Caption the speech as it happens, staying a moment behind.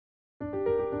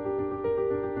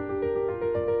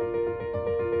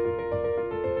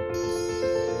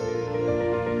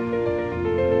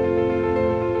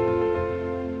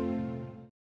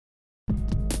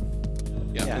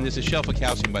there's a shelf of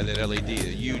calcium by that LED, a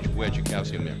huge wedge of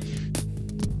calcium there.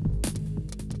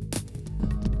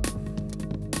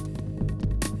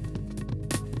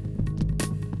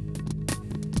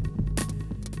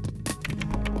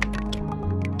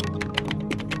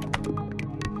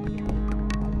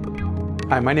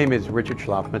 Hi, my name is Richard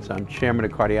Schlafmitz. I'm Chairman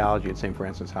of Cardiology at St.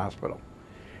 Francis Hospital.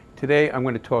 Today I'm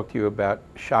going to talk to you about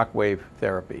shockwave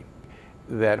therapy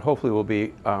that hopefully will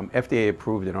be FDA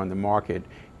approved and on the market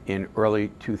in early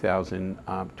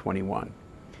 2021.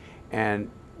 And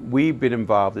we've been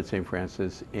involved at St.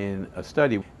 Francis in a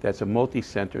study that's a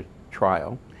multi-center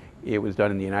trial. It was done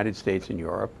in the United States and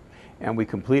Europe, and we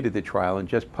completed the trial and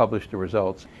just published the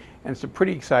results. And some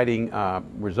pretty exciting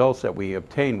results that we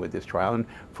obtained with this trial. And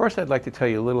first I'd like to tell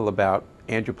you a little about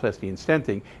androplecity and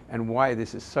stenting and why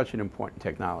this is such an important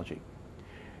technology.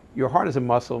 Your heart is a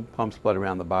muscle, pumps blood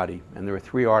around the body, and there are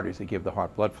three arteries that give the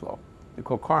heart blood flow. They're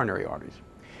called coronary arteries.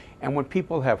 And when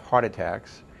people have heart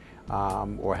attacks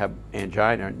or have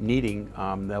angina needing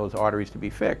those arteries to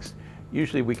be fixed,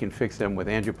 usually we can fix them with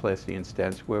androplecity and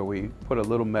stents, where we put a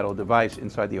little metal device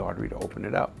inside the artery to open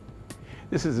it up.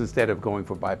 This is instead of going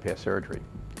for bypass surgery.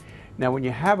 Now, when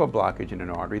you have a blockage in an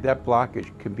artery, that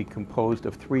blockage can be composed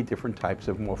of three different types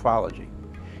of morphology.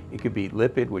 It could be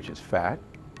lipid, which is fat,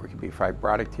 or it could be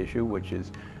fibrotic tissue, which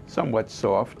is somewhat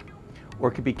soft, or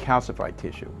it could be calcified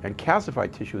tissue. And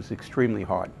calcified tissue is extremely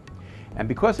hard. And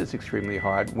because it's extremely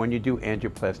hard, when you do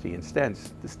angioplasty and stents,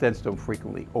 the stents don't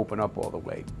frequently open up all the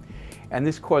way. And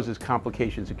this causes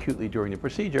complications acutely during the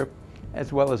procedure,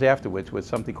 as well as afterwards with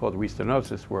something called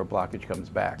restenosis, where a blockage comes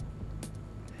back.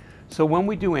 So when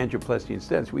we do angioplasty and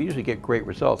stents, we usually get great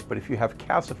results, but if you have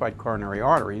calcified coronary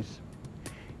arteries,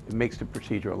 it makes the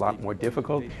procedure a lot more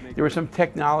difficult. There are some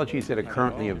technologies that are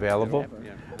currently available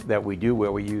that we do,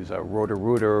 where we use a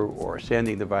rotor-rooter or a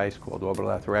sanding device called orbital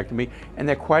atherectomy, and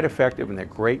they're quite effective and they're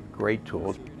great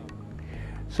tools.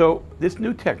 So this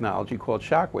new technology called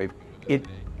Shockwave, it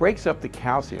breaks up the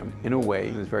calcium in a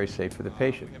way that is very safe for the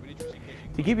patient.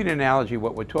 To give you an analogy of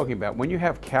what we're talking about, when you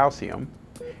have calcium,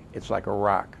 it's like a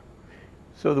rock.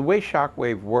 So the way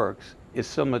Shockwave works is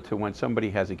similar to when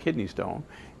somebody has a kidney stone,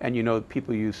 and you know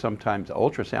people use sometimes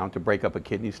ultrasound to break up a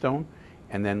kidney stone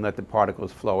and then let the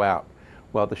particles flow out.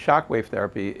 Well, the shockwave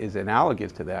therapy is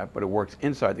analogous to that, but it works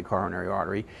inside the coronary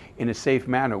artery in a safe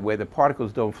manner where the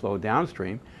particles don't flow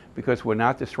downstream because we're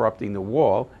not disrupting the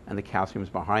wall and the calcium is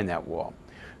behind that wall.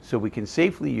 So we can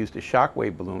safely use the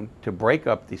shockwave balloon to break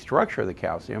up the structure of the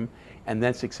calcium and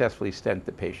then successfully stent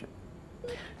the patient.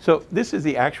 So this is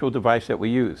the actual device that we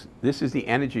use. This is the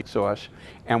energy source,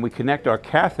 and we connect our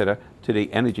catheter to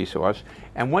the energy source.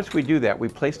 And once we do that, we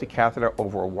place the catheter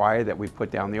over a wire that we put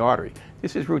down the artery.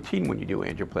 This is routine when you do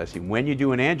angioplasty. When you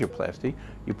do an angioplasty,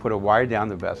 you put a wire down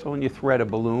the vessel and you thread a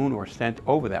balloon or stent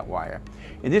over that wire.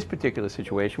 In this particular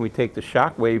situation, we take the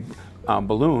shockwave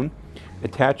balloon,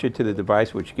 attach it to the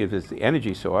device which gives us the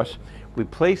energy source. We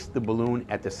place the balloon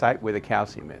at the site where the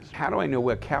calcium is. How do I know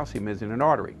where calcium is in an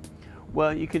artery?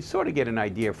 Well, you can sort of get an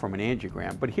idea from an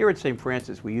angiogram, but here at St.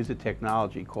 Francis we use a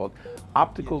technology called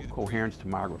optical coherence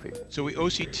tomography. So we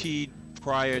OCT'd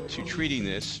prior to treating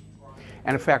this.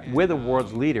 And in fact, we're the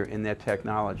world's leader in that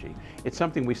technology. It's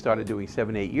something we started doing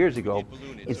 7, 8 years ago.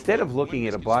 Instead of looking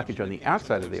at a blockage on the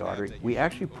outside of the artery, we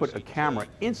actually put a camera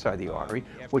inside the artery,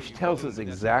 which tells us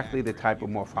exactly the type of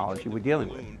morphology we're dealing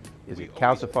with. Is it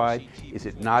calcified? Is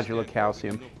it nodular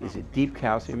calcium? Is it deep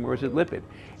calcium, or is it lipid?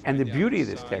 And the beauty of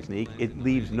this technique, it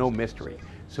leaves no mystery.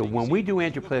 So when we do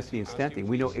angioplasty and stenting,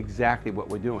 we know exactly what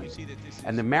we're doing.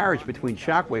 And the marriage between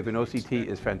shockwave and OCT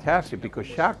is fantastic because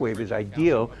shockwave is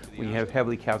ideal when you have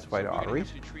heavily calcified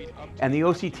arteries, and the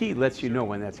OCT lets you know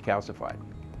when that's calcified.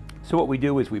 So what we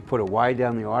do is we put a wire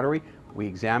down the artery, we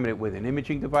examine it with an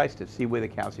imaging device to see where the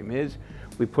calcium is.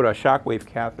 We put our shockwave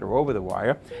catheter over the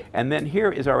wire, and then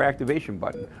here is our activation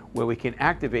button where we can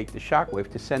activate the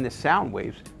shockwave to send the sound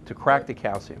waves to crack the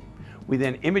calcium. We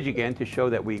then image again to show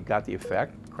that we got the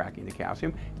effect, cracking the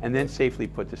calcium, and then safely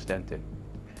put the stent in.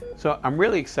 So I'm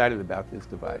really excited about this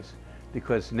device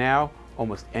because now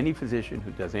almost any physician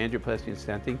who does angioplasty and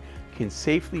stenting can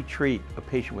safely treat a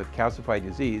patient with calcified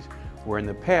disease where in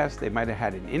the past they might have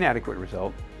had an inadequate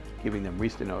result, giving them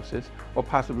restenosis, or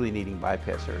possibly needing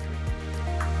bypass surgery.